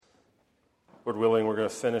Lord willing, we're going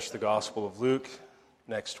to finish the Gospel of Luke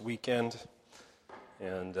next weekend.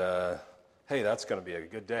 And, hey, that's going to be a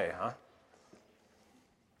good day, huh?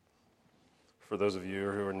 For those of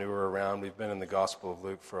you who are newer around, we've been in the Gospel of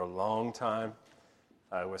Luke for a long time,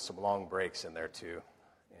 with some long breaks in there, too.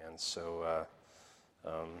 And so,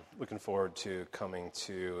 looking forward to coming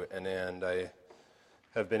to an end. I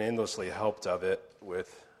have been endlessly helped by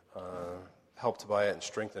it and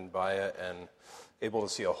strengthened by it, and able to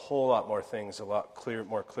see a whole lot more things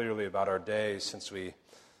more clearly about our day since we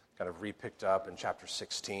kind of re-picked up in chapter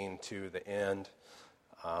 16 to the end.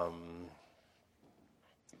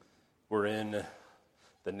 We're in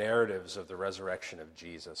the narratives of the resurrection of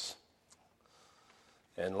Jesus.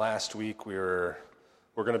 And last week we're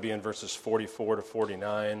going to be in verses 44 to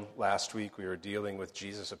 49. Last week we were dealing with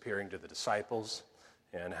Jesus appearing to the disciples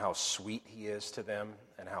and how sweet he is to them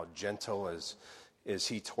and how gentle is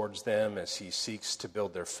he towards them as he seeks to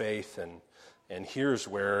build their faith. And here's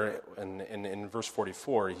where, in verse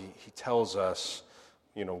 44, he tells us,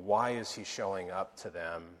 why is he showing up to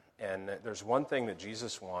them? And there's one thing that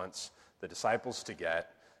Jesus wants the disciples to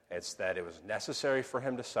get. It's that it was necessary for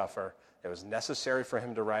him to suffer. It was necessary for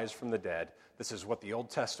him to rise from the dead. This is what the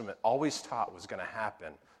Old Testament always taught was going to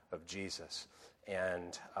happen of Jesus.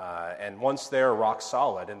 And once they're rock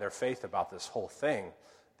solid in their faith about this whole thing,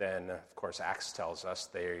 then, of course, Acts tells us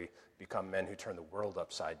they become men who turn the world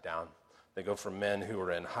upside down. They go from men who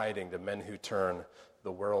are in hiding to men who turn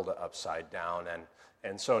the world upside down.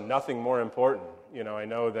 And so nothing more important. I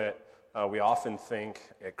know that we often think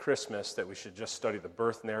at Christmas that we should just study the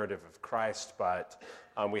birth narrative of Christ, but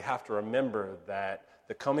we have to remember that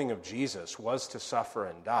the coming of Jesus was to suffer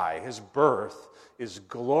and die. His birth is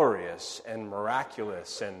glorious and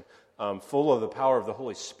miraculous and full of the power of the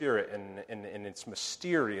Holy Spirit, and it's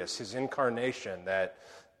mysterious, his incarnation, that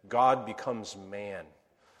God becomes man.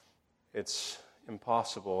 It's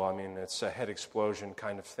impossible. I mean, it's a head explosion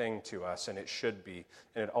kind of thing to us, and it should be,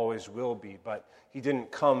 and it always will be. But he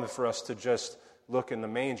didn't come for us to just look in the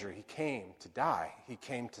manger. He came to die. He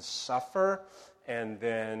came to suffer and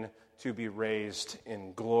then to be raised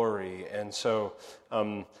in glory. And so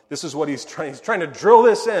this is what he's trying to drill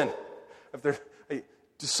this in. If they're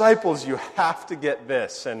disciples, you have to get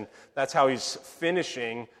this. And that's how he's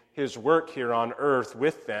finishing his work here on earth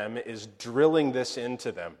with them, is drilling this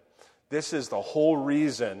into them. This is the whole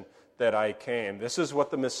reason that I came. This is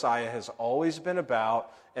what the Messiah has always been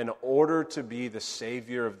about, in order to be the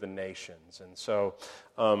Savior of the nations. And so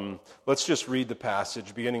let's just read the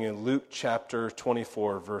passage beginning in Luke chapter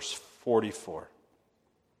 24, verse 44.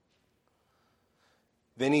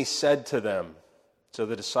 Then he said to them, to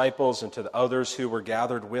the disciples and to the others who were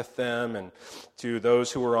gathered with them, and to those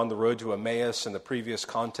who were on the road to Emmaus in the previous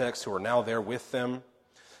context who are now there with them.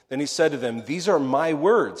 Then he said to them, "These are my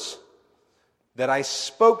words that I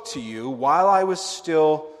spoke to you while I was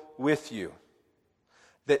still with you,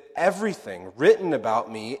 that everything written about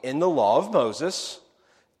me in the law of Moses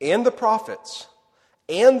and the prophets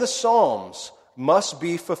and the Psalms must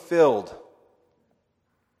be fulfilled."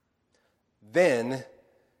 Then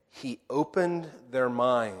he opened their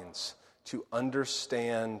minds to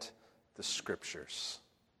understand the Scriptures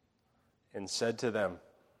and said to them,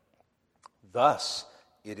 "Thus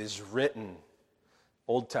it is written,"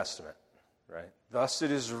 Old Testament, right? "Thus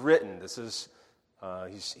it is written." This is,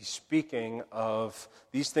 he's speaking of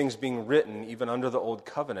these things being written even under the Old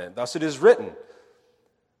Covenant. "Thus it is written."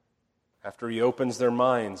 After he opens their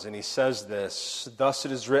minds and he says this, "Thus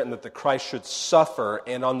it is written that the Christ should suffer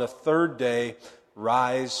and on the third day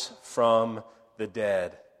rise from the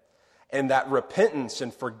dead, and that repentance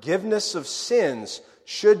and forgiveness of sins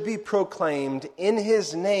should be proclaimed in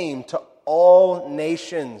his name to all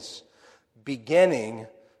nations, beginning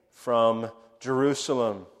from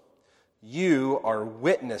Jerusalem. You are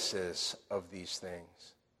witnesses of these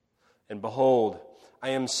things. And behold, I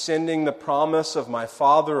am sending the promise of my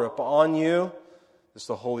Father upon you," this is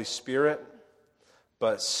the Holy Spirit,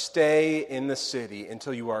 "but stay in the city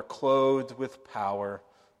until you are clothed with power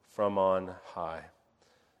from on high."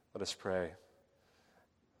 Let us pray.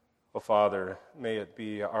 Oh, Father, may it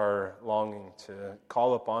be our longing to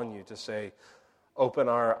call upon you to say, open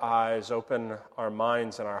our eyes, open our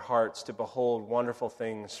minds and our hearts to behold wonderful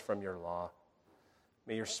things from your law.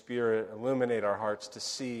 May your Spirit illuminate our hearts to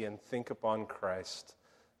see and think upon Christ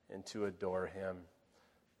and to adore him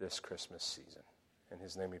this Christmas season. In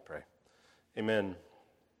his name we pray. Amen.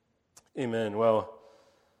 Amen. Well,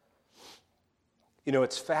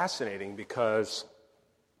 it's fascinating because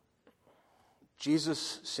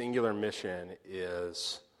Jesus' singular mission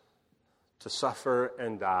is to suffer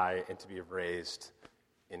and die and to be raised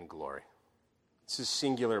in glory. It's his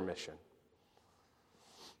singular mission.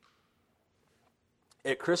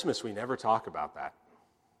 At Christmas, we never talk about that.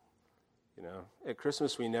 You know, at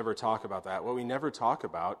Christmas, we never talk about that. What we never talk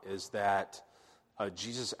about is that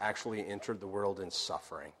Jesus actually entered the world in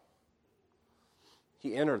suffering.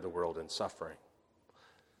 He entered the world in suffering.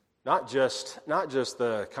 Not just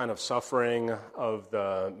the kind of suffering of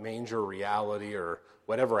the manger reality or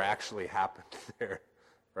whatever actually happened there,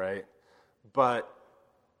 right? But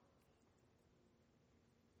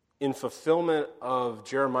in fulfillment of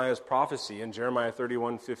Jeremiah's prophecy in Jeremiah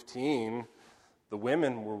 31:15, the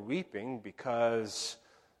women were weeping because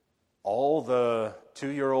all the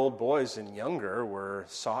 2-year-old boys and younger were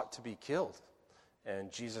sought to be killed,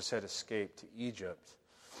 and Jesus had escaped to Egypt.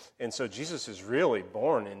 And so Jesus is really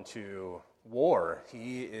born into war.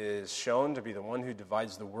 He is shown to be the one who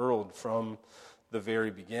divides the world from the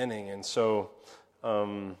very beginning. And so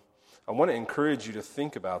I want to encourage you to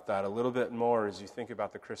think about that a little bit more as you think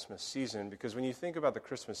about the Christmas season, because when you think about the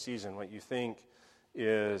Christmas season, what you think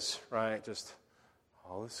is, right, just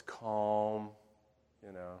all is calm,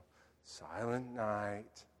 you know, silent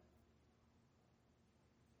night.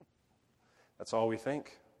 That's all we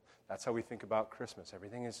think. That's how we think about Christmas.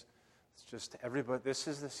 Everything is, it's just everybody. This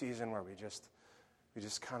is the season where we just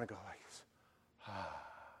kind of go like this.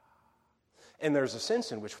 And there's a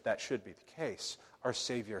sense in which that should be the case. Our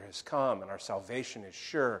Savior has come, and our salvation is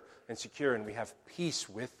sure and secure, and we have peace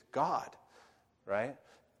with God, right?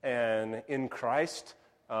 And in Christ,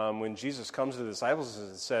 when Jesus comes to the disciples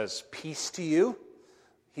and says, "Peace to you,"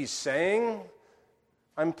 he's saying,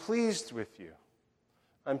 "I'm pleased with you.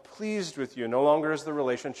 I'm pleased with you." No longer is the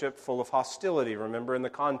relationship full of hostility. Remember in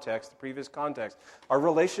the context, the previous context, our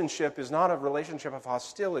relationship is not a relationship of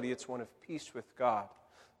hostility, it's one of peace with God,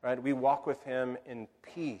 right? We walk with him in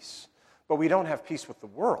peace, but we don't have peace with the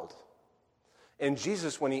world. And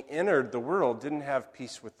Jesus, when he entered the world, didn't have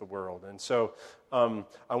peace with the world. And so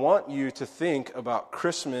I want you to think about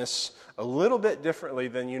Christmas a little bit differently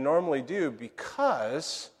than you normally do,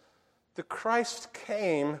 because the Christ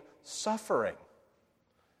came suffering.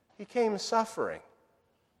 He came suffering.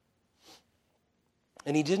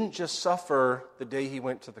 And he didn't just suffer the day he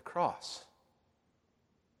went to the cross.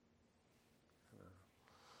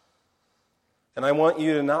 And I want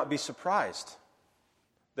you to not be surprised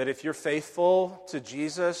that if you're faithful to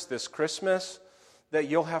Jesus this Christmas, that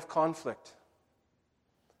you'll have conflict.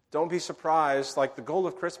 Don't be surprised. Like, the goal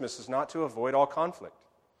of Christmas is not to avoid all conflict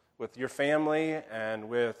with your family and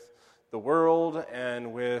with the world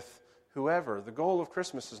and with whoever. The goal of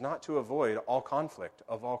Christmas is not to avoid all conflict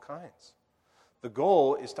of all kinds. The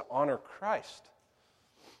goal is to honor Christ.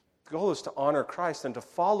 The goal is to honor Christ and to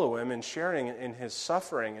follow him in sharing in his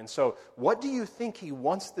suffering. And so, what do you think he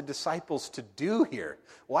wants the disciples to do here?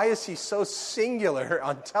 Why is he so singular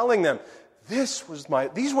on telling them, these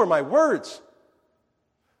were my words,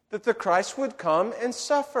 that the Christ would come and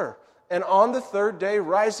suffer, and on the third day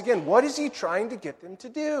rise again? What is he trying to get them to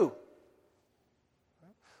do?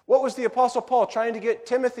 What was the Apostle Paul trying to get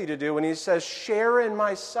Timothy to do when he says, "Share in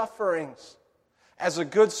my sufferings as a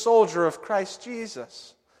good soldier of Christ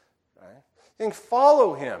Jesus"? Right? Think,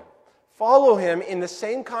 follow him. Follow him in the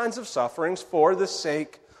same kinds of sufferings for the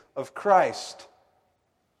sake of Christ.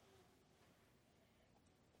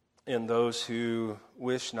 And those who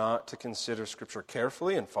wish not to consider Scripture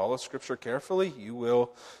carefully and follow Scripture carefully, you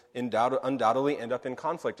will undoubtedly end up in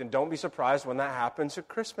conflict. And don't be surprised when that happens at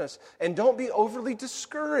Christmas. And don't be overly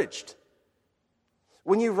discouraged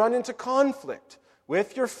when you run into conflict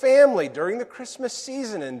with your family during the Christmas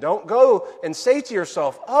season. And don't go and say to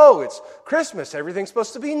yourself, "Oh, it's Christmas. Everything's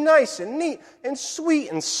supposed to be nice and neat and sweet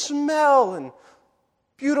and smell and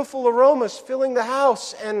beautiful aromas filling the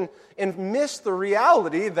house," and miss the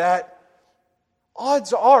reality that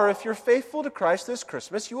odds are, if you're faithful to Christ this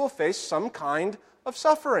Christmas, you will face some kind of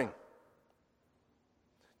suffering.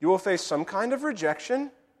 You will face some kind of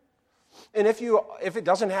rejection. And if it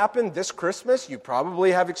doesn't happen this Christmas, you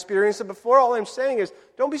probably have experienced it before. All I'm saying is,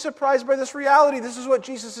 don't be surprised by this reality. This is what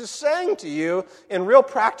Jesus is saying to you in real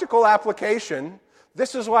practical application.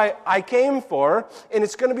 This is why I came for, and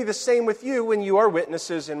it's going to be the same with you when you are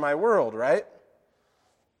witnesses in my world, right?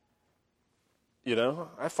 You know,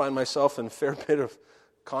 I find myself in a fair bit of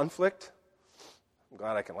conflict. I'm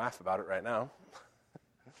glad I can laugh about it right now.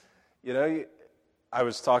 You know, I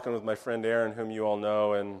was talking with my friend Aaron, whom you all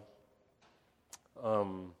know, and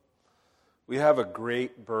we have a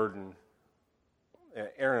great burden.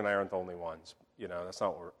 Aaron and I aren't the only ones. You know, that's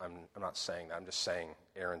not what I'm not saying that. I'm just saying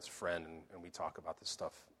Aaron's a friend, and we talk about this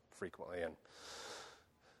stuff frequently.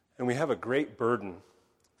 And we have a great burden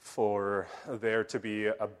for there to be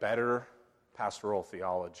a better pastoral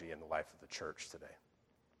theology in the life of the church today.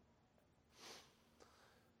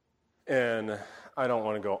 And I don't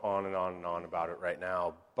want to go on and on and on about it right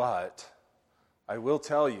now, but I will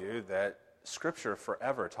tell you that Scripture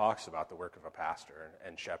forever talks about the work of a pastor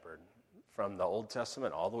and shepherd, from the Old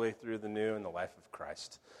Testament all the way through the New in the life of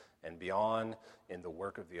Christ and beyond in the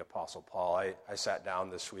work of the Apostle Paul. I sat down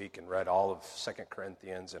this week and read all of 2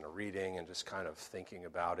 Corinthians in a reading and just kind of thinking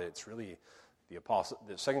about it. It's really the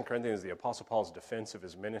 2 Corinthians is the Apostle Paul's defense of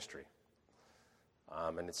his ministry.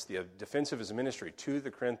 And it's the defense of his ministry to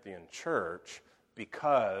the Corinthian church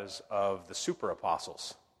because of the super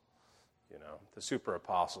apostles. You know, the super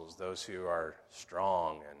apostles, those who are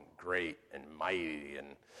strong and great and mighty and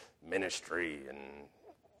ministry and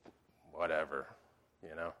whatever,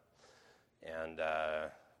 you know. And,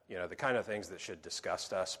 the kind of things that should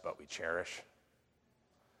disgust us, but we cherish.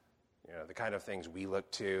 You know, the kind of things we look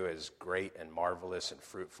to as great and marvelous and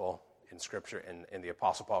fruitful in Scripture, and the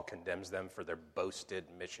Apostle Paul condemns them for their boasted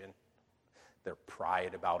mission, their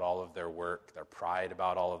pride about all of their work, their pride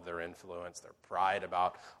about all of their influence, their pride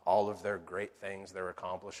about all of their great things they're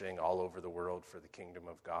accomplishing all over the world for the kingdom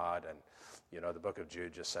of God. And, the book of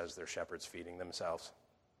Jude just says they're shepherds feeding themselves,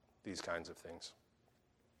 these kinds of things.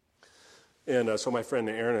 And so my friend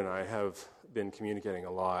Aaron and I have been communicating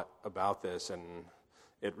a lot about this, and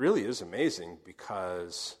it really is amazing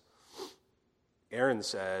because Aaron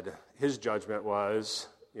said his judgment was,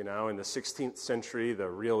 in the 16th century, the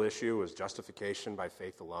real issue was justification by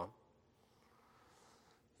faith alone.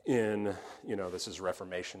 This is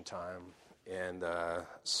Reformation time. In the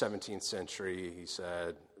 17th century, he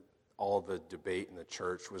said all the debate in the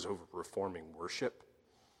church was over reforming worship.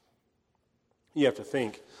 You have to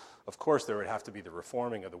think, of course, there would have to be the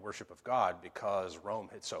reforming of the worship of God because Rome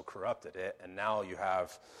had so corrupted it, and now you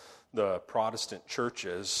have the Protestant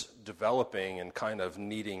churches developing and kind of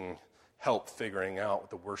needing help figuring out what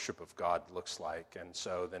the worship of God looks like. And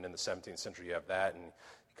so then in the 17th century you have that, and you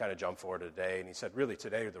kind of jump forward to today, and he said, really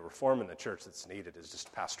today the reform in the church that's needed is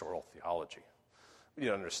just pastoral theology. We need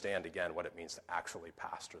to understand again what it means to actually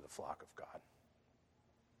pastor the flock of God.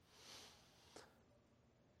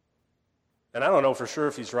 And I don't know for sure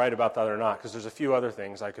if he's right about that or not, because there's a few other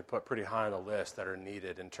things I could put pretty high on the list that are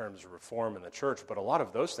needed in terms of reform in the church, but a lot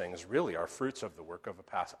of those things really are fruits of the work of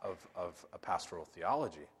a pastoral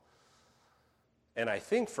theology. And I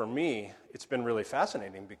think for me, it's been really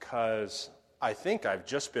fascinating because I think I've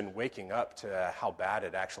just been waking up to how bad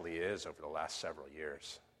it actually is over the last several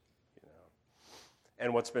years.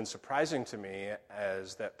 And what's been surprising to me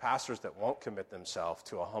is that pastors that won't commit themselves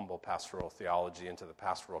to a humble pastoral theology and to the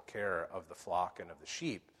pastoral care of the flock and of the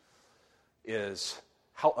sheep is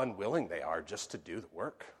how unwilling they are just to do the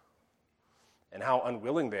work, and how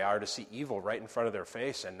unwilling they are to see evil right in front of their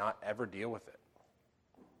face and not ever deal with it.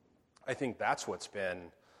 I think that's what's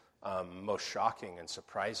been most shocking and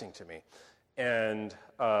surprising to me. And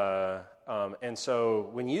so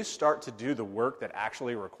when you start to do the work that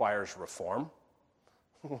actually requires reform,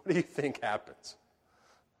 what do you think happens?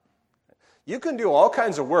 You can do all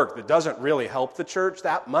kinds of work that doesn't really help the church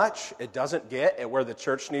that much. It doesn't get at where the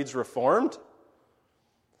church needs reformed.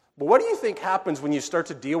 But what do you think happens when you start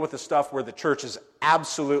to deal with the stuff where the church is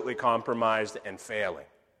absolutely compromised and failing?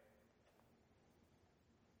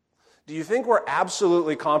 Do you think we're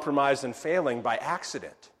absolutely compromised and failing by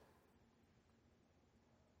accident?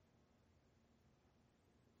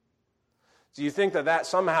 Do you think that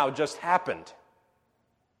somehow just happened?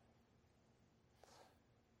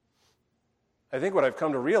 I think what I've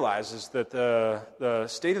come to realize is that the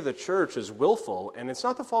state of the church is willful, and it's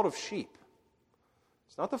not the fault of sheep.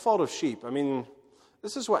 It's not the fault of sheep. I mean,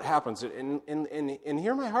 this is what happens. And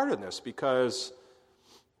hear my heart in this, because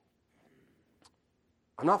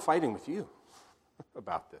I'm not fighting with you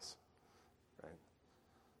about this. Right?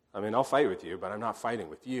 I mean, I'll fight with you, but I'm not fighting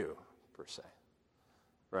with you, per se.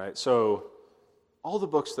 Right? So, all the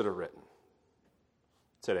books that are written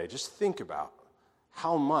today, just think about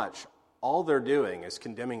how much all they're doing is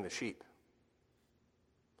condemning the sheep,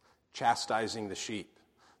 chastising the sheep.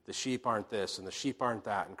 The sheep aren't this, and the sheep aren't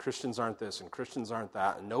that, and Christians aren't this, and Christians aren't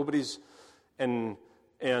that, and nobody's, and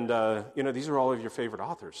these are all of your favorite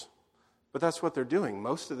authors. But that's what they're doing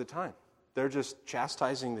most of the time. They're just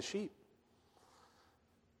chastising the sheep.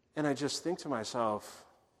 And I just think to myself,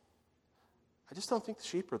 I just don't think the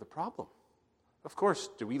sheep are the problem. Of course,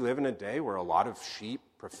 do we live in a day where a lot of sheep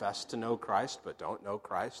profess to know Christ but don't know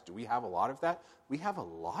Christ? Do we have a lot of that? We have a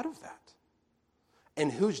lot of that.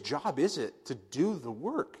 And whose job is it to do the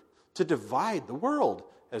work, to divide the world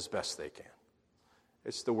as best they can?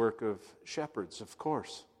 It's the work of shepherds, of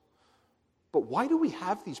course. But why do we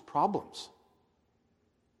have these problems?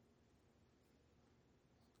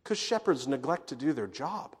 Because shepherds neglect to do their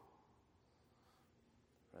job.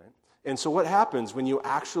 Right? And so what happens when you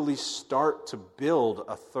actually start to build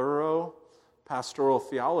a thorough pastoral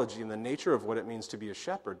theology and the nature of what it means to be a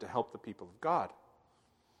shepherd to help the people of God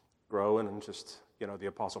grow and just, the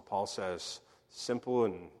Apostle Paul says, simple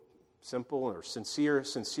or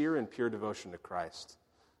sincere and pure devotion to Christ,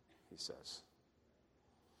 he says.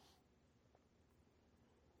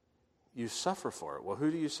 You suffer for it. Well, who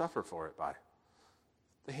do you suffer for it by?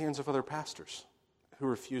 The hands of other pastors who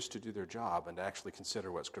refuse to do their job and to actually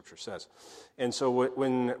consider what Scripture says. And so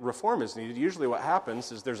when reform is needed, usually what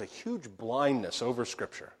happens is there's a huge blindness over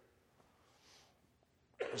Scripture.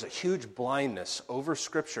 There's a huge blindness over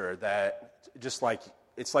Scripture that it's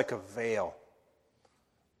like a veil.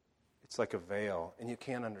 It's like a veil, and you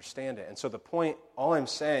can't understand it. And so the point, all I'm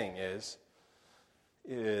saying is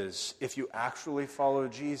if you actually follow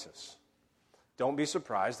Jesus, don't be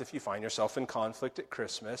surprised if you find yourself in conflict at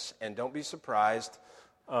Christmas, and don't be surprised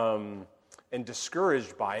and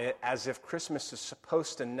discouraged by it as if Christmas is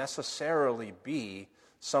supposed to necessarily be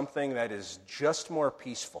something that is just more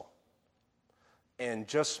peaceful and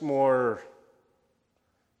just more,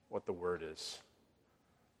 what the word is,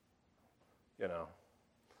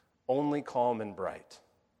 only calm and bright.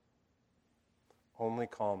 Only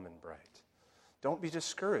calm and bright. Don't be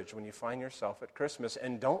discouraged when you find yourself at Christmas,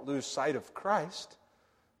 and don't lose sight of Christ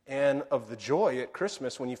and of the joy at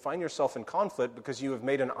Christmas when you find yourself in conflict because you have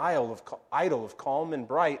made an idol of calm and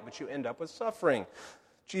bright, but you end up with suffering.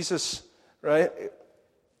 Jesus, right?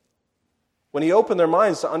 When he opened their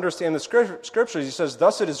minds to understand the Scriptures, he says,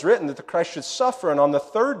 "Thus it is written that the Christ should suffer and on the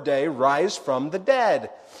third day rise from the dead,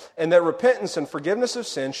 and that repentance and forgiveness of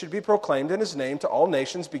sins should be proclaimed in his name to all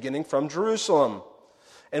nations beginning from Jerusalem."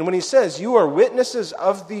 And when he says, "You are witnesses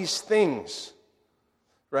of these things,"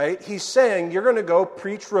 right? He's saying you're going to go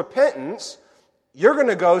preach repentance. You're going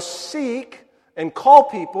to go seek and call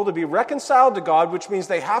people to be reconciled to God, which means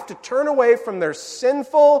they have to turn away from their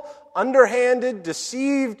sinful, underhanded,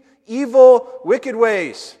 deceived, evil, wicked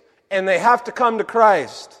ways. And they have to come to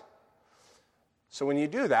Christ. So when you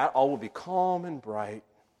do that, all will be calm and bright.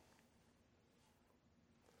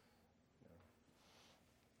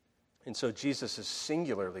 And so Jesus is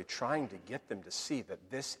singularly trying to get them to see that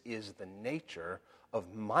this is the nature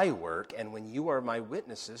of my work, and when you are my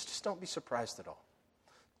witnesses, just don't be surprised at all.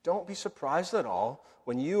 Don't be surprised at all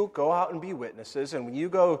when you go out and be witnesses, and when you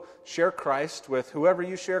go share Christ with whoever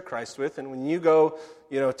you share Christ with, and when you go,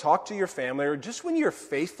 talk to your family, or just when you're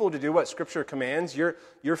faithful to do what Scripture commands, your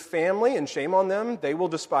family, and shame on them, they will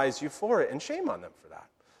despise you for it, and shame on them for that.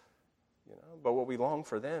 But what we long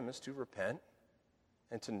for them is to repent,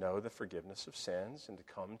 and to know the forgiveness of sins, and to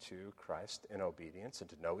come to Christ in obedience, and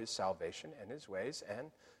to know his salvation and his ways,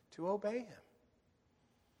 and to obey him.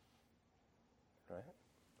 Right?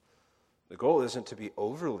 The goal isn't to be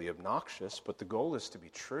overly obnoxious, but the goal is to be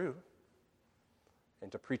true,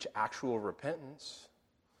 and to preach actual repentance.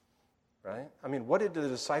 Right? I mean, what did the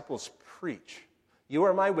disciples preach? You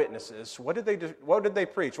are my witnesses. What did they do? What did they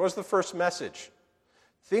preach? What was the first message?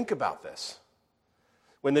 Think about this.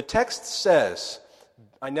 When the text says,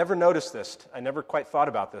 I never noticed this. I never quite thought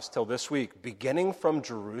about this till this week. Beginning from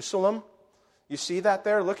Jerusalem. You see that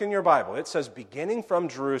there? Look in your Bible. It says beginning from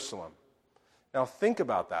Jerusalem. Now think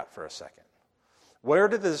about that for a second. Where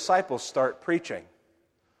did the disciples start preaching?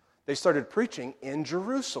 They started preaching in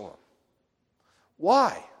Jerusalem.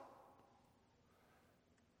 Why?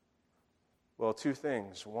 Well, two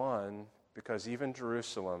things. One, because even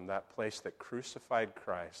Jerusalem, that place that crucified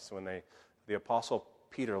Christ, when the Apostle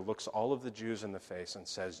Peter looks all of the Jews in the face and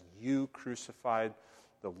says, "You crucified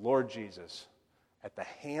the Lord Jesus at the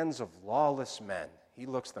hands of lawless men." He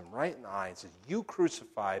looks them right in the eye and says, "You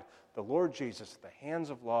crucified the Lord Jesus at the hands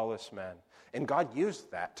of lawless men." And God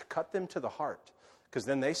used that to cut them to the heart. Because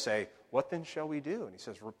then they say, "What then shall we do?" And he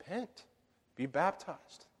says, "Repent, be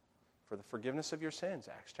baptized for the forgiveness of your sins."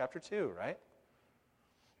 Acts chapter 2, right?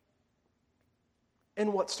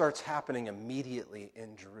 And what starts happening immediately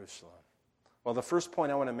in Jerusalem? Well, the first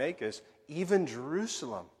point I want to make is, even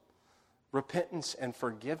Jerusalem, repentance and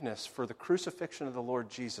forgiveness for the crucifixion of the Lord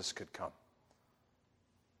Jesus could come.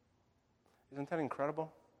 Isn't that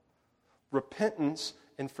incredible? Repentance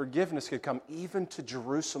and forgiveness could come even to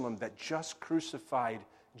Jerusalem that just crucified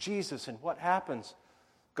Jesus. And what happens?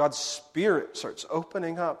 God's Spirit starts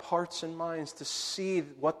opening up hearts and minds to see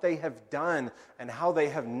what they have done and how they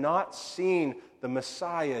have not seen the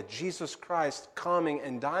Messiah, Jesus Christ, coming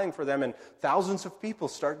and dying for them. And thousands of people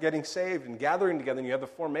start getting saved and gathering together. And you have the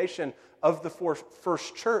formation of the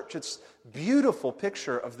first church. It's a beautiful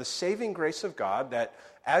picture of the saving grace of God that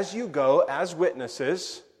as you go as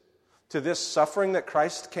witnesses to this suffering that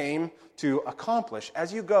Christ came to accomplish,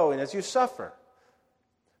 as you go and as you suffer,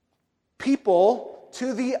 people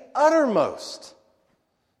to the uttermost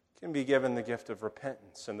can be given the gift of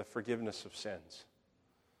repentance and the forgiveness of sins.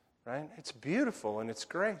 Right? It's beautiful and it's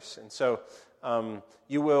grace. And so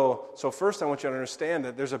so first I want you to understand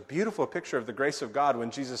that there's a beautiful picture of the grace of God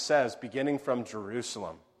when Jesus says, beginning from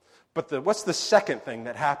Jerusalem. But what's the second thing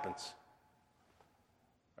that happens?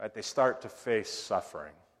 Right? They start to face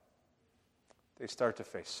suffering. They start to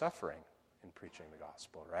face suffering in preaching the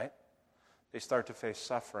gospel, right? They start to face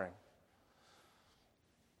suffering.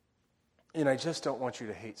 And I just don't want you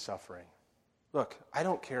to hate suffering. Look, I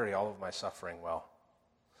don't carry all of my suffering well.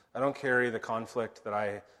 I don't carry the conflict that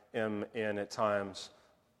I am in at times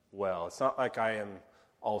well. It's not like I am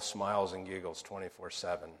all smiles and giggles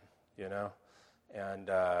 24/7, you know? And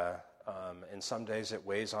some days it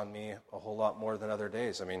weighs on me a whole lot more than other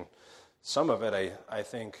days. I mean, some of it I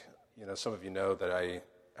think, some of you know that I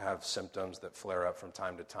have symptoms that flare up from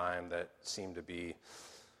time to time that seem to be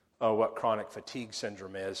what chronic fatigue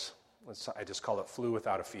syndrome is. I just call it flu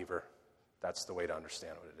without a fever. That's the way to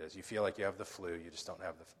understand what it is. You feel like you have the flu, you just don't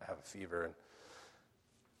have a fever. And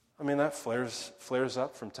I mean, that flares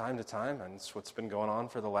up from time to time, and it's what's been going on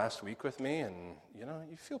for the last week with me. And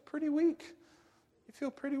you feel pretty weak. You feel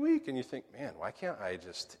pretty weak, and you think, man, why can't I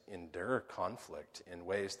just endure conflict in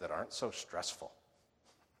ways that aren't so stressful?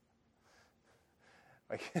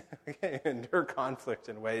 I can't endure conflict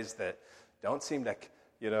in ways that don't seem to,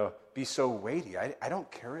 be so weighty. I don't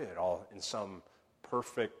carry it all in some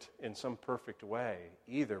perfect way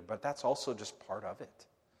either, but that's also just part of it.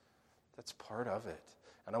 That's part of it.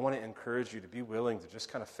 And I want to encourage you to be willing to just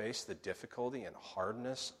kind of face the difficulty and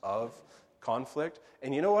hardness of conflict.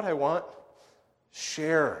 And you know what I want?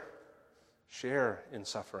 Share in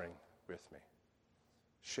suffering with me.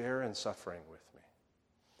 Share in suffering with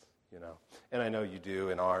me. And I know you do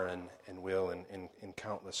and are and will in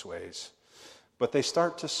countless ways. But they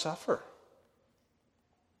start to suffer.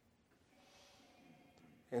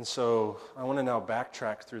 And so I want to now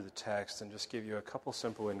backtrack through the text and just give you a couple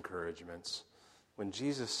simple encouragements. When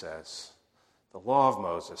Jesus says, the law of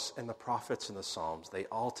Moses and the prophets and the Psalms, they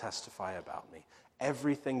all testify about me.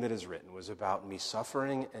 Everything that is written was about me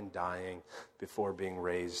suffering and dying before being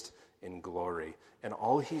raised in glory. And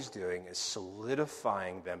all he's doing is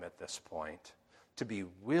solidifying them at this point to be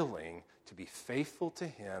willing to be faithful to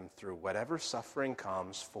him through whatever suffering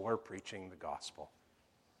comes for preaching the gospel.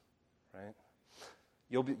 Right?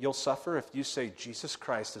 You'll suffer if you say Jesus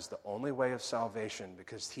Christ is the only way of salvation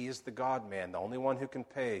because he is the God-man, the only one who can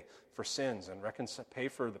pay for sins and pay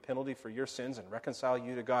for the penalty for your sins and reconcile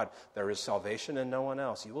you to God. There is salvation in no one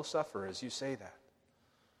else. You will suffer as you say that.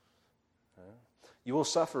 You will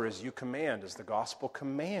suffer as you command, as the gospel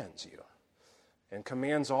commands you and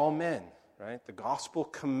commands all men. Right? The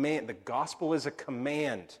gospel is a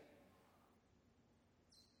command.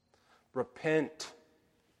 Repent.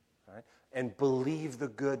 Right? And believe the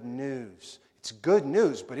good news. It's good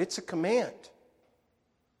news, but it's a command.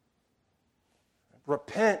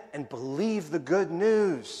 Repent and believe the good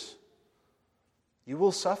news. You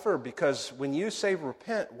will suffer because when you say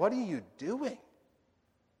repent, what are you doing?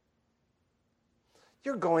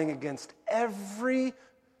 You're going against every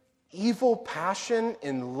evil passion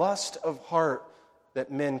and lust of heart that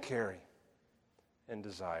men carry and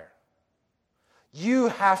desire. You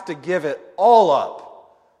have to give it all up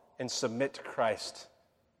and submit to Christ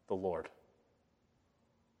the Lord.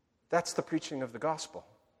 That's the preaching of the gospel.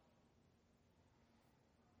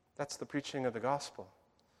 That's the preaching of the gospel.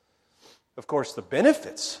 Of course, the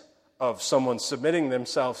benefits of someone submitting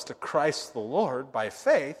themselves to Christ the Lord by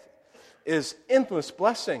faith is endless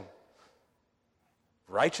blessing.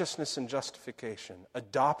 Righteousness and justification,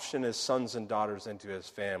 adoption as sons and daughters into his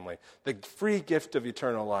family, the free gift of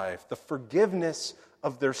eternal life, the forgiveness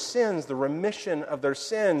of their sins, the remission of their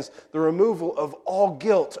sins, the removal of all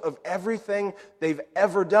guilt of everything they've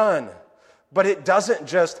ever done. But it doesn't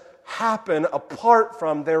just happen apart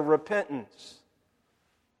from their repentance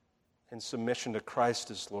and submission to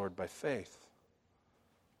Christ as Lord by faith.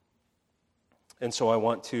 And so I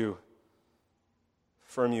want to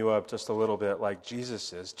firm you up just a little bit like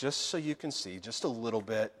Jesus is, just so you can see just a little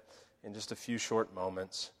bit in just a few short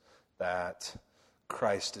moments that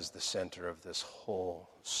Christ is the center of this whole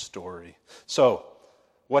story. So,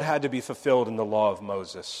 what had to be fulfilled in the law of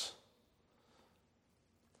Moses?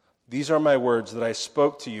 These are my words that I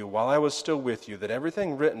spoke to you while I was still with you, that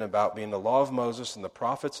everything written about me in the law of Moses and the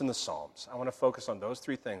prophets and the Psalms. I want to focus on those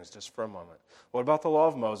three things just for a moment. What about the law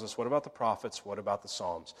of Moses? What about the prophets? What about the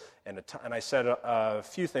Psalms? And I said a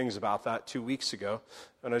few things about that 2 weeks ago,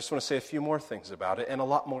 and I just want to say a few more things about it, and a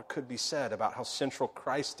lot more could be said about how central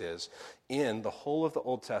Christ is in the whole of the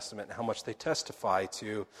Old Testament and how much they testify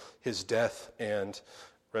to his death and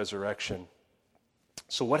resurrection.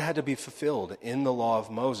 So what had to be fulfilled in the law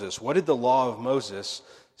of Moses? What did the law of Moses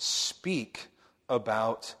speak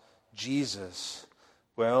about Jesus?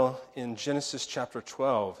 Well, in Genesis chapter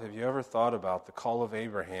 12, have you ever thought about the call of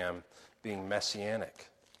Abraham being messianic?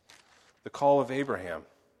 The call of Abraham.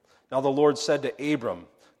 Now the Lord said to Abram,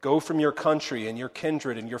 "Go from your country and your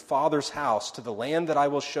kindred and your father's house to the land that I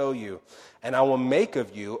will show you, and I will make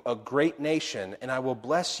of you a great nation, and I will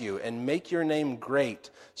bless you and make your name great,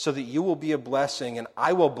 so that you will be a blessing, and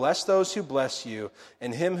I will bless those who bless you,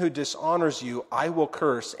 and him who dishonors you I will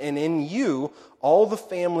curse, and in you all the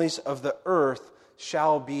families of the earth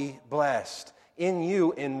shall be blessed." In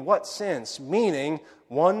you, in what sense? Meaning,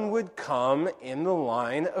 one would come in the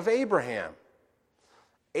line of Abraham.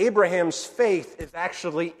 Abraham's faith is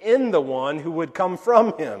actually in the one who would come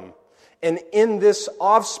from him. And in this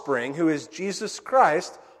offspring, who is Jesus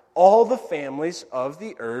Christ, all the families of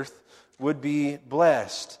the earth would be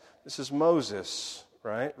blessed. This is Moses,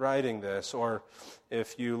 right, writing this. Or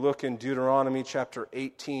if you look in Deuteronomy chapter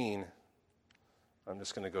 18, I'm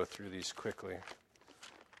just going to go through these quickly.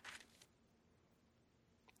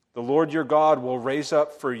 The Lord your God will raise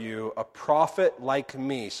up for you a prophet like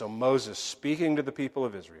me. So Moses speaking to the people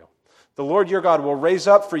of Israel. The Lord your God will raise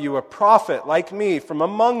up for you a prophet like me from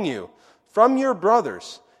among you, from your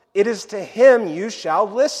brothers. It is to him you shall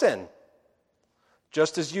listen.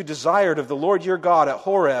 Just as you desired of the Lord your God at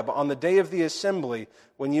Horeb on the day of the assembly,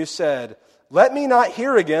 when you said, "Let me not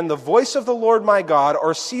hear again the voice of the Lord my God,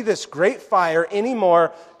 or see this great fire any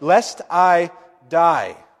more, lest I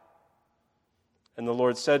die." And the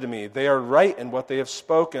Lord said to me, "They are right in what they have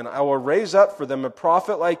spoken. I will raise up for them a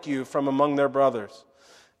prophet like you from among their brothers.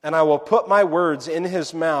 And I will put my words in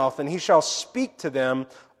his mouth, and he shall speak to them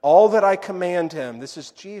all that I command him." This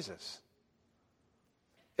is Jesus.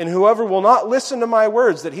 "And whoever will not listen to my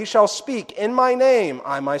words that he shall speak in my name,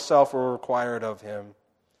 I myself will require it of him."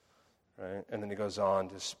 Right? And then he goes on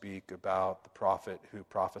to speak about the prophet who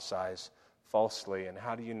prophesies falsely. And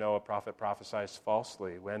how do you know a prophet prophesies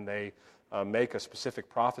falsely? When they make a specific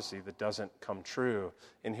prophecy that doesn't come true.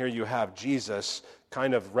 And here you have Jesus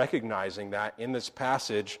kind of recognizing that in this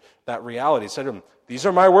passage, that reality. He said to him, "These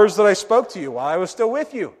are my words that I spoke to you while I was still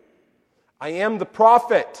with you. I am the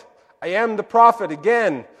prophet. I am the prophet."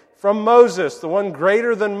 Again, from Moses, the one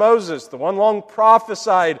greater than Moses, the one long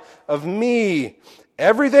prophesied of me.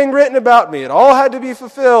 Everything written about me, it all had to be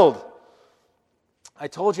fulfilled. I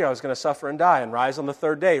told you I was going to suffer and die and rise on the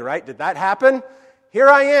third day, right? Did that happen? Here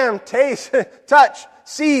I am, taste, touch,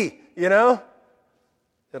 see,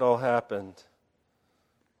 It all happened.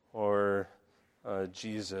 Or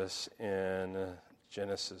Jesus in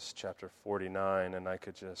Genesis chapter 49, and I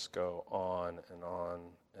could just go on and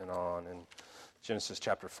on and on. In Genesis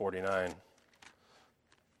chapter 49,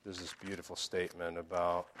 there's this beautiful statement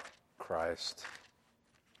about Christ.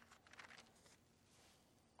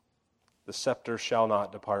 "The scepter shall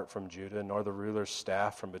not depart from Judah, nor the ruler's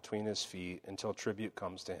staff from between his feet, until tribute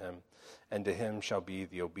comes to him, and to him shall be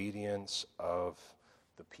the obedience of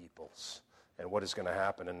the peoples." And what is going to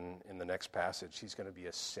happen in the next passage? He's going to be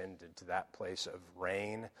ascended to that place of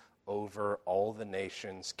reign over all the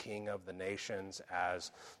nations, king of the nations,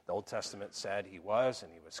 as the Old Testament said he was,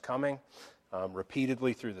 and he was coming.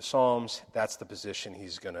 Repeatedly through the Psalms, that's the position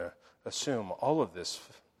he's going to assume. All of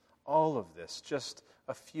this, just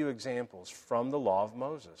a few examples from the law of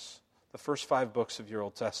Moses, the first 5 books of your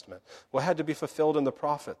Old Testament. What had to be fulfilled in the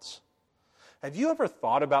prophets? Have you ever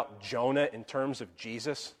thought about Jonah in terms of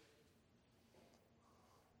Jesus?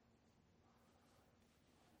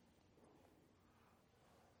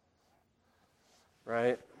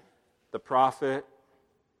 Right? The prophet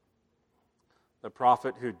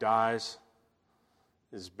who dies,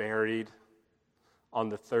 is buried, on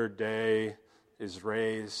the third day is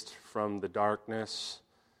raised from the darkness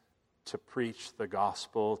to preach the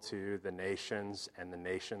gospel to the nations, and the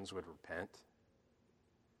nations would repent.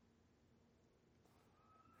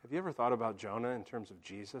 Have you ever thought about Jonah in terms of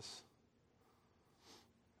Jesus?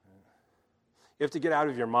 You have to get out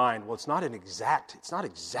of your mind, well, that's not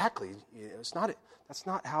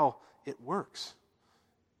how it works.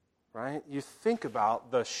 Right? You think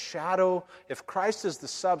about the shadow. If Christ is the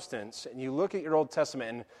substance, and you look at your Old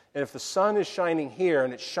Testament, and if the sun is shining here,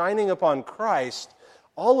 and it's shining upon Christ,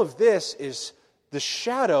 All of this is the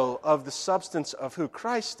shadow of the substance of who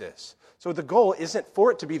Christ is. So the goal isn't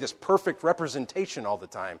for it to be this perfect representation all the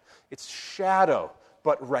time. It's shadow,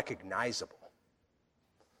 but recognizable.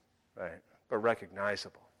 Right? But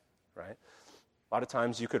recognizable. Right? A lot of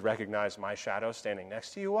times you could recognize my shadow standing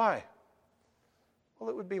next to you. Why? Well,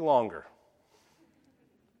 it would be longer.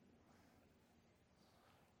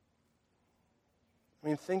 I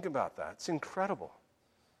mean, think about that. It's incredible.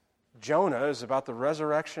 Jonah is about the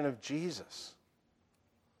resurrection of Jesus.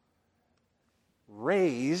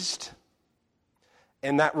 Raised,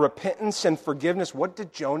 and that repentance and forgiveness, what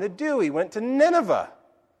did Jonah do? He went to Nineveh.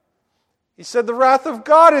 He said, the wrath of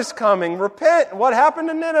God is coming. Repent. What happened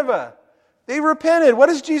to Nineveh? They repented. What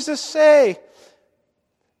does Jesus say?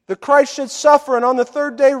 That Christ should suffer and on the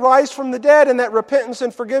third day rise from the dead, and that repentance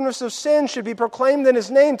and forgiveness of sin should be proclaimed in His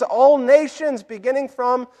name to all nations, beginning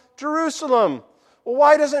from Jerusalem. Well,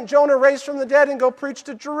 why doesn't Jonah raise from the dead and go preach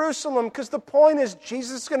to Jerusalem? Because the point is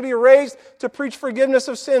Jesus is going to be raised to preach forgiveness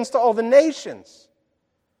of sins to all the nations.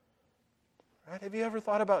 Right? Have you ever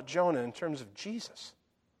thought about Jonah in terms of Jesus?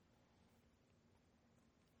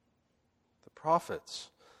 The prophets,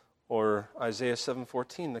 or Isaiah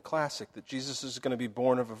 7:14, the classic, that Jesus is going to be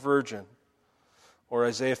born of a virgin. Or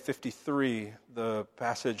Isaiah 53, the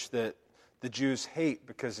passage that the Jews hate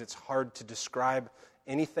because it's hard to describe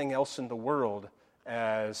anything else in the world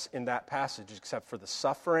as in that passage except for the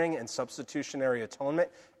suffering and substitutionary atonement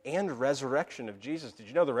and resurrection of Jesus. Did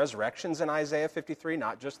you know the resurrection's in Isaiah 53,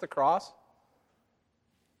 not just the cross?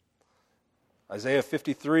 Isaiah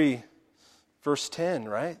 53, verse 10,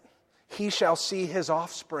 right? He shall see his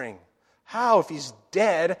offspring. How? If he's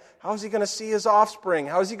dead, how is he going to see his offspring?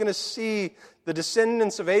 How is he going to see the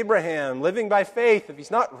descendants of Abraham living by faith if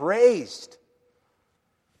he's not raised?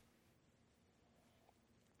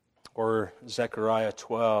 Or Zechariah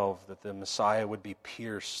 12, that the Messiah would be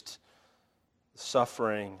pierced, the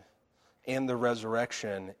suffering and the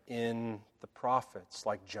resurrection in the prophets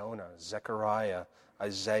like Jonah, Zechariah,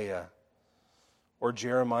 Isaiah. Or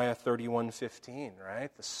Jeremiah 31:15,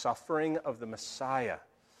 right? The suffering of the Messiah.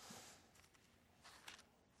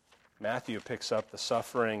 Matthew picks up the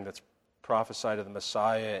suffering that's prophesied of the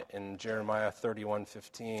Messiah in Jeremiah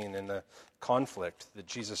 31:15 and the conflict that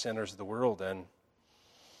Jesus enters the world in.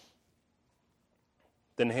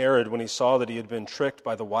 Then Herod, when he saw that he had been tricked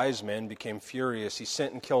by the wise men, became furious. He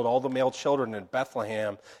sent and killed all the male children in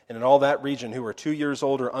Bethlehem and in all that region who were 2 years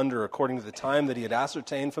old or under, according to the time that he had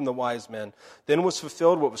ascertained from the wise men. Then was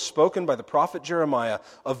fulfilled what was spoken by the prophet Jeremiah.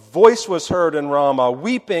 A voice was heard in Ramah,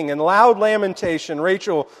 weeping and loud lamentation.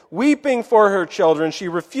 Rachel weeping for her children. She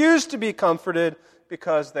refused to be comforted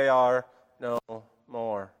because they are no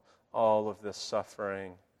more. All of this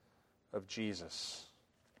suffering of Jesus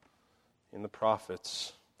in the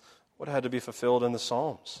prophets. What had to be fulfilled in the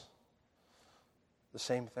Psalms? The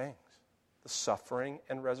same things. The suffering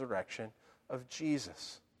and resurrection of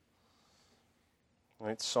Jesus.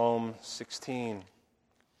 Right, Psalm 16.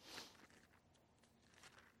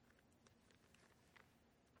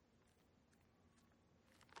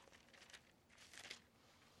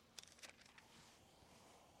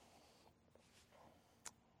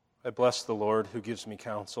 I bless the Lord who gives me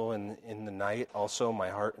counsel, and in the night also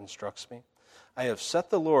my heart instructs me. I have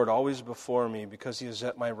set the Lord always before me, because he is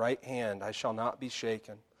at my right hand. I shall not be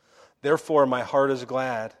shaken. Therefore my heart is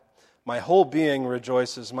glad. My whole being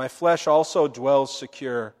rejoices. My flesh also dwells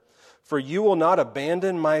secure. For you will not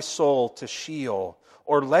abandon my soul to Sheol,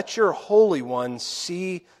 or let your Holy One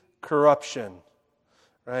see corruption.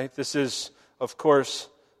 Right? This is, of course,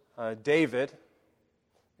 David.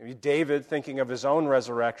 Maybe David thinking of his own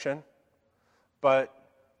resurrection, but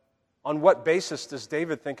on what basis does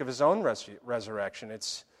David think of his own resurrection?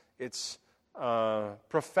 It's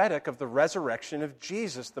prophetic of the resurrection of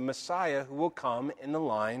Jesus, the Messiah who will come in the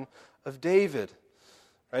line of David.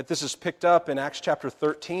 Right? This is picked up in Acts chapter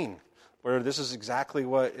 13, where this is exactly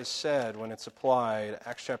what is said when it's applied.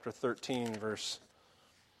 Acts chapter 13, verse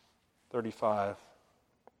 35.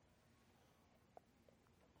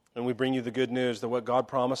 And we bring you the good news that what God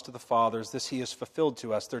promised to the fathers, this he has fulfilled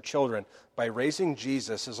to us, their children, by raising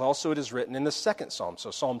Jesus, as also it is written in the second psalm,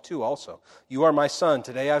 so Psalm 2 also. You are my son,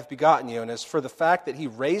 today I've begotten you, and as for the fact that he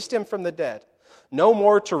raised him from the dead, no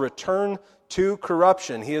more to return to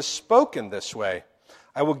corruption. He has spoken this way.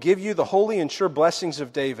 I will give you the holy and sure blessings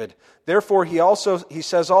of David. Therefore he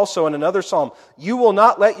says also in another psalm, you will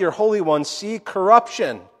not let your Holy One see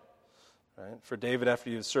corruption. Right? For David, after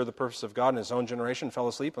he had served the purpose of God in his own generation, fell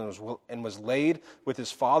asleep and was laid with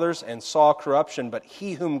his fathers and saw corruption. But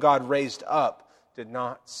he whom God raised up did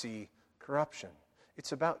not see corruption.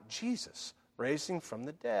 It's about Jesus raising from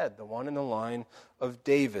the dead, the one in the line of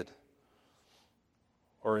David.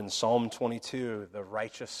 Or in Psalm 22, the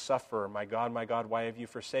righteous sufferer, my God, why have you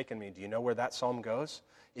forsaken me? Do you know where that psalm goes?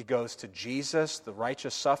 It goes to Jesus, the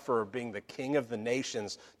righteous sufferer, being the King of the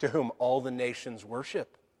nations, to whom all the nations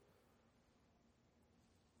worship.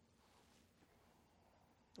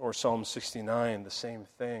 Or Psalm 69, the same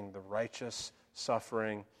thing, the righteous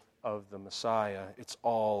suffering of the Messiah. It's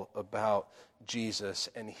all about Jesus.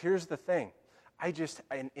 And here's the thing.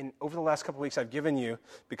 Over the last couple of weeks, I've given you,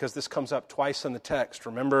 because this comes up twice in the text.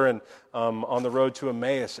 Remember, on the road to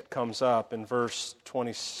Emmaus, it comes up in verse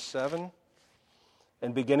 27.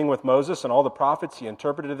 And beginning with Moses and all the prophets, he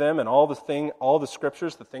interpreted to them and all the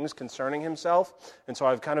scriptures, the things concerning himself. And so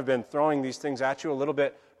I've kind of been throwing these things at you a little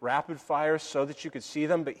bit rapid fire so that you could see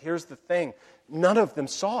them. But here's the thing. None of them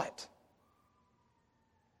saw it.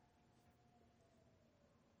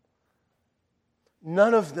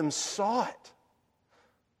 None of them saw it.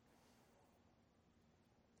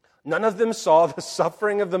 None of them saw the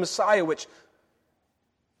suffering of the Messiah, which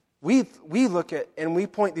we look at and we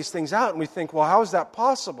point these things out and we think, well, how is that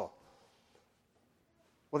possible?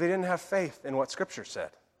 Well, they didn't have faith in what Scripture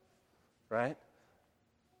said, right?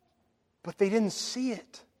 But they didn't see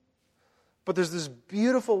it. But there's this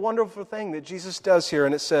beautiful, wonderful thing that Jesus does here,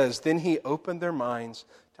 and it says, then he opened their minds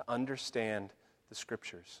to understand the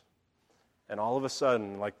Scriptures. And all of a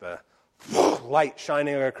sudden, like the light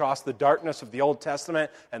shining across the darkness of the Old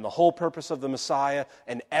Testament and the whole purpose of the Messiah,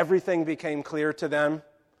 and everything became clear to them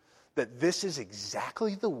that this is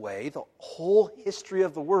exactly the way the whole history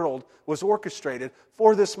of the world was orchestrated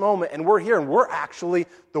for this moment. And we're here, and we're actually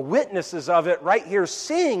the witnesses of it right here,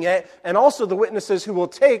 seeing it, and also the witnesses who will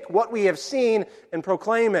take what we have seen and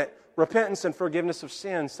proclaim it, repentance and forgiveness of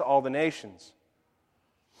sins to all the nations.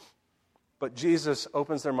 But Jesus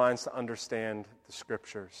opens their minds to understand the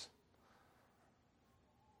Scriptures.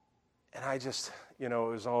 And I just, it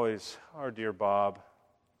was always, our dear Bob,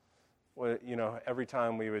 every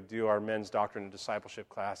time we would do our men's doctrine and discipleship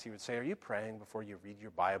class, he would say, are you praying before you read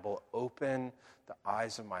your Bible? Open the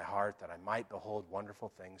eyes of my heart that I might behold wonderful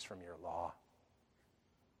things from your law.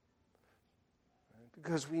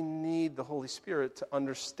 Because we need the Holy Spirit to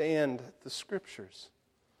understand the Scriptures.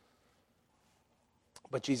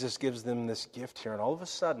 But Jesus gives them this gift here, and all of a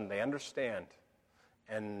sudden they understand.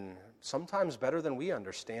 And sometimes better than we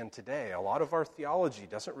understand today. A lot of our theology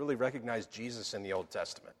doesn't really recognize Jesus in the Old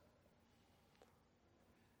Testament.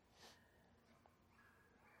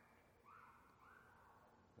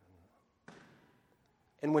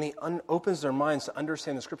 And when he opens their minds to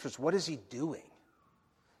understand the Scriptures, what is he doing?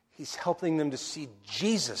 He's helping them to see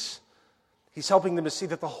Jesus. He's helping them to see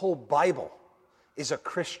that the whole Bible is a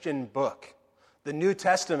Christian book. The New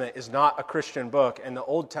Testament is not a Christian book, and the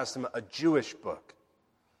Old Testament a Jewish book.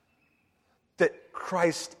 That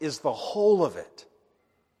Christ is the whole of it.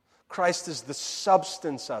 Christ is the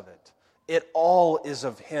substance of it. It all is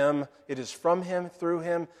of him. It is from him, through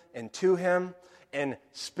him, and to him. And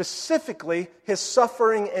specifically, his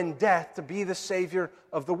suffering and death to be the Savior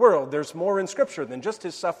of the world. There's more in Scripture than just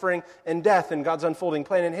his suffering and death and God's unfolding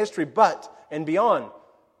plan in history, and beyond.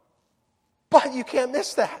 But you can't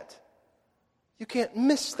miss that. You can't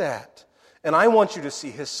miss that. And I want you to see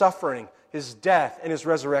his suffering, his death, and his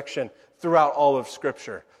resurrection throughout all of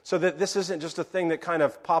Scripture. So that this isn't just a thing that kind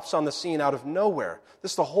of pops on the scene out of nowhere.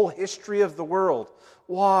 This is the whole history of the world.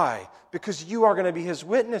 Why? Because you are going to be his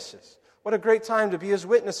witnesses. What a great time to be his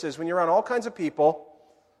witnesses when you're around all kinds of people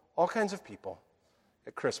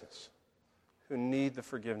at Christmas who need the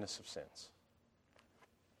forgiveness of sins.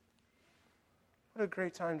 What a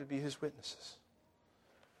great time to be his witnesses.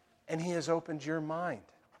 And he has opened your mind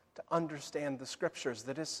to understand the Scriptures,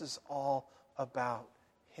 that this is all about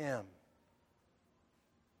him.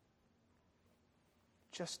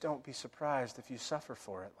 Just don't be surprised if you suffer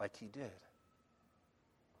for it like he did.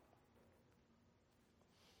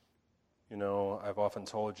 I've often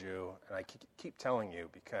told you, and I keep telling you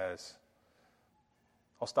because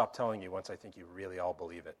I'll stop telling you once I think you really all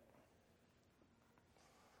believe it,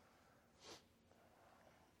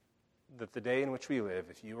 that the day in which we live,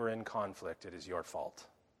 if you are in conflict, it is your fault.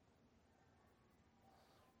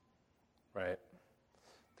 Right?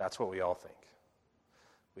 That's what we all think.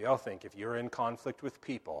 We all think if you're in conflict with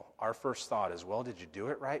people, our first thought is, well, did you do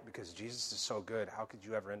it right? Because Jesus is so good, how could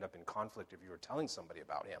you ever end up in conflict if you were telling somebody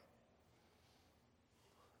about him?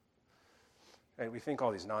 Right? We think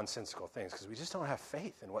all these nonsensical things because we just don't have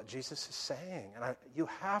faith in what Jesus is saying. And you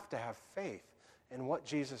have to have faith in what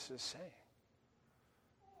Jesus is saying.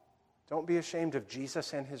 Don't be ashamed of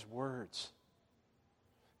Jesus and his words.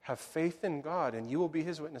 Have faith in God, and you will be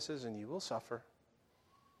his witnesses, and you will suffer.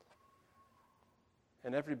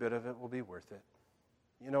 and every bit of it will be worth it.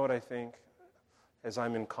 You know what I think? As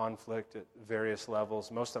I'm in conflict at various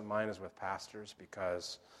levels, most of mine is with pastors,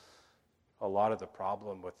 because a lot of the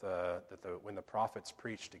problem with when the prophets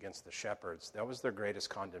preached against the shepherds, that was their greatest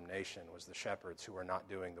condemnation, was the shepherds who were not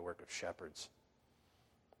doing the work of shepherds,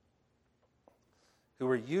 who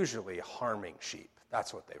were usually harming sheep.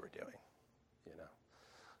 That's what they were doing, you know.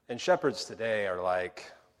 And shepherds today are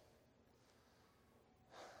like,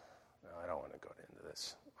 no, I don't want to go into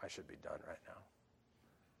this. I should be done right now.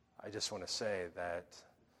 I just want to say that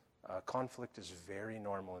conflict is very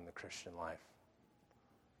normal in the Christian life.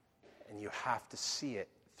 And you have to see it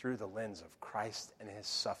through the lens of Christ and his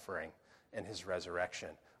suffering and his resurrection,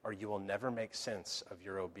 or you will never make sense of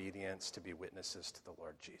your obedience to be witnesses to the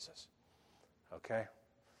Lord Jesus. Okay?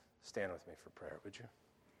 Stand with me for prayer, would you?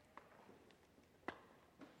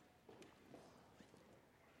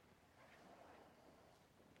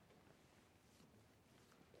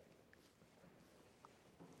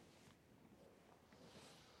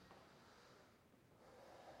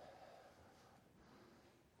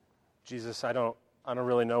 Jesus, I don't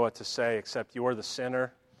really know what to say, except you're the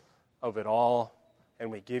center of it all,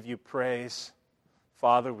 and we give you praise.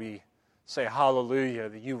 Father, we say hallelujah,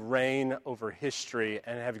 that you reign over history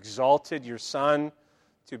and have exalted your Son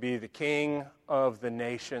to be the King of the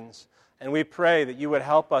nations. And we pray that you would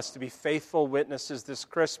help us to be faithful witnesses this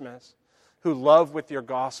Christmas, who love with your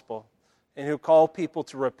gospel and who call people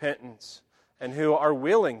to repentance and who are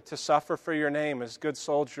willing to suffer for your name as good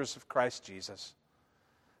soldiers of Christ Jesus.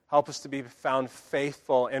 Help us to be found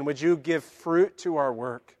faithful, and would you give fruit to our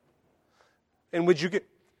work? And would you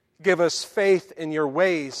give us faith in your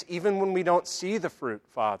ways, even when we don't see the fruit,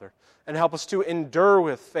 Father? And help us to endure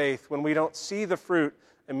with faith when we don't see the fruit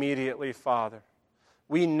immediately, Father.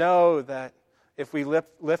 We know that if we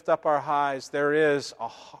lift up our eyes,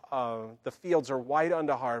 the fields are white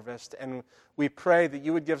unto harvest, and we pray that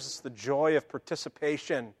you would give us the joy of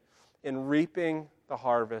participation in reaping the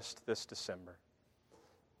harvest this December.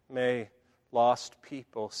 May lost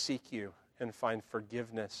people seek you and find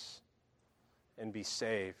forgiveness and be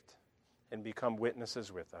saved and become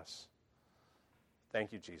witnesses with us.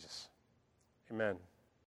 Thank you, Jesus. Amen.